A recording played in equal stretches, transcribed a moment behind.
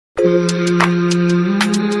Know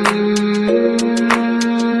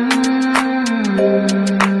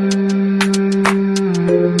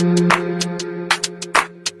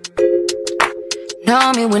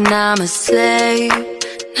me when I'm a slave,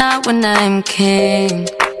 not when I'm king.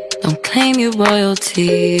 Don't claim your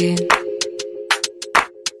royalty.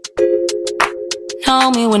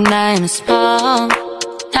 Know me when I'm small,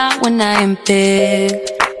 not when I'm big,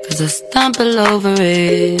 'cause I stumble over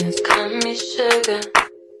it. Call me sugar.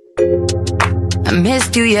 I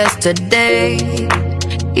missed you yesterday,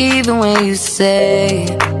 even when you say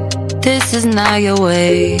this is not your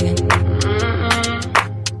way.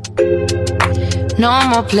 No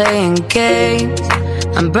more playing games,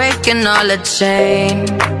 I'm breaking all the chain.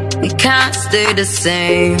 We can't stay the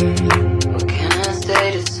same. We cannot stay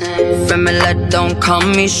the same. Family, don't call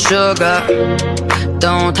me sugar.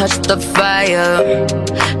 Don't touch the fire.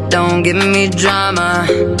 Don't give me drama.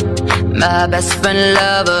 My best friend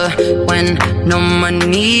lover when no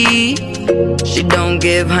money. She don't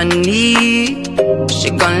give her need. She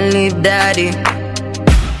gonna leave daddy,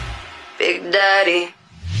 big daddy.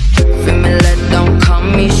 Family, don't call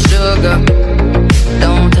me sugar.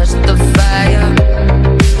 Don't touch the fire.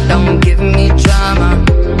 Don't give me drama.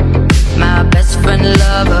 My best friend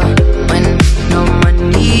lover when no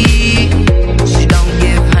money. She don't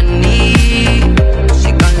give her need. She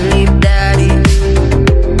gonna leave daddy,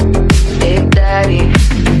 big daddy.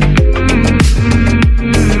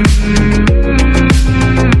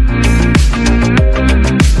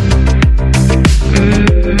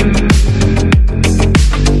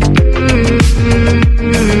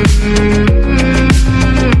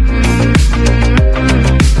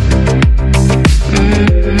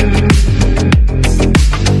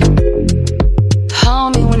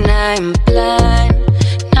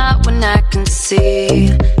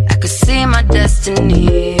 I could see my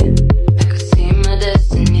destiny. I could see my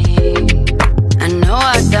destiny. I know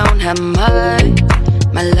I don't have much.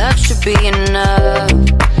 My love should be enough.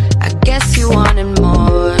 I guess you wanted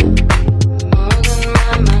more, more than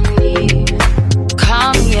my money.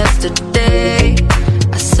 Called me yesterday.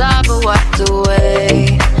 I saw but walked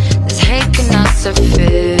away. This hate cannot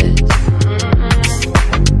surface.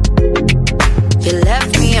 You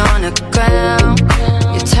left me on the ground.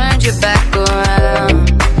 You turned your back around.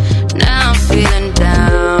 Now I'm feeling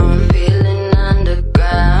down, feeling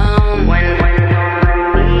underground. When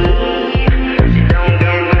she don't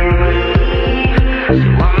give me, she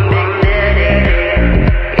want big daddy,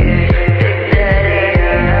 yeah, big daddy.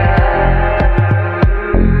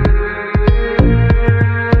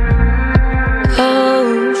 Oh,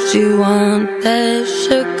 she want that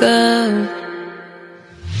sugar.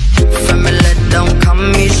 Family, don't call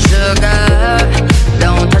me sugar.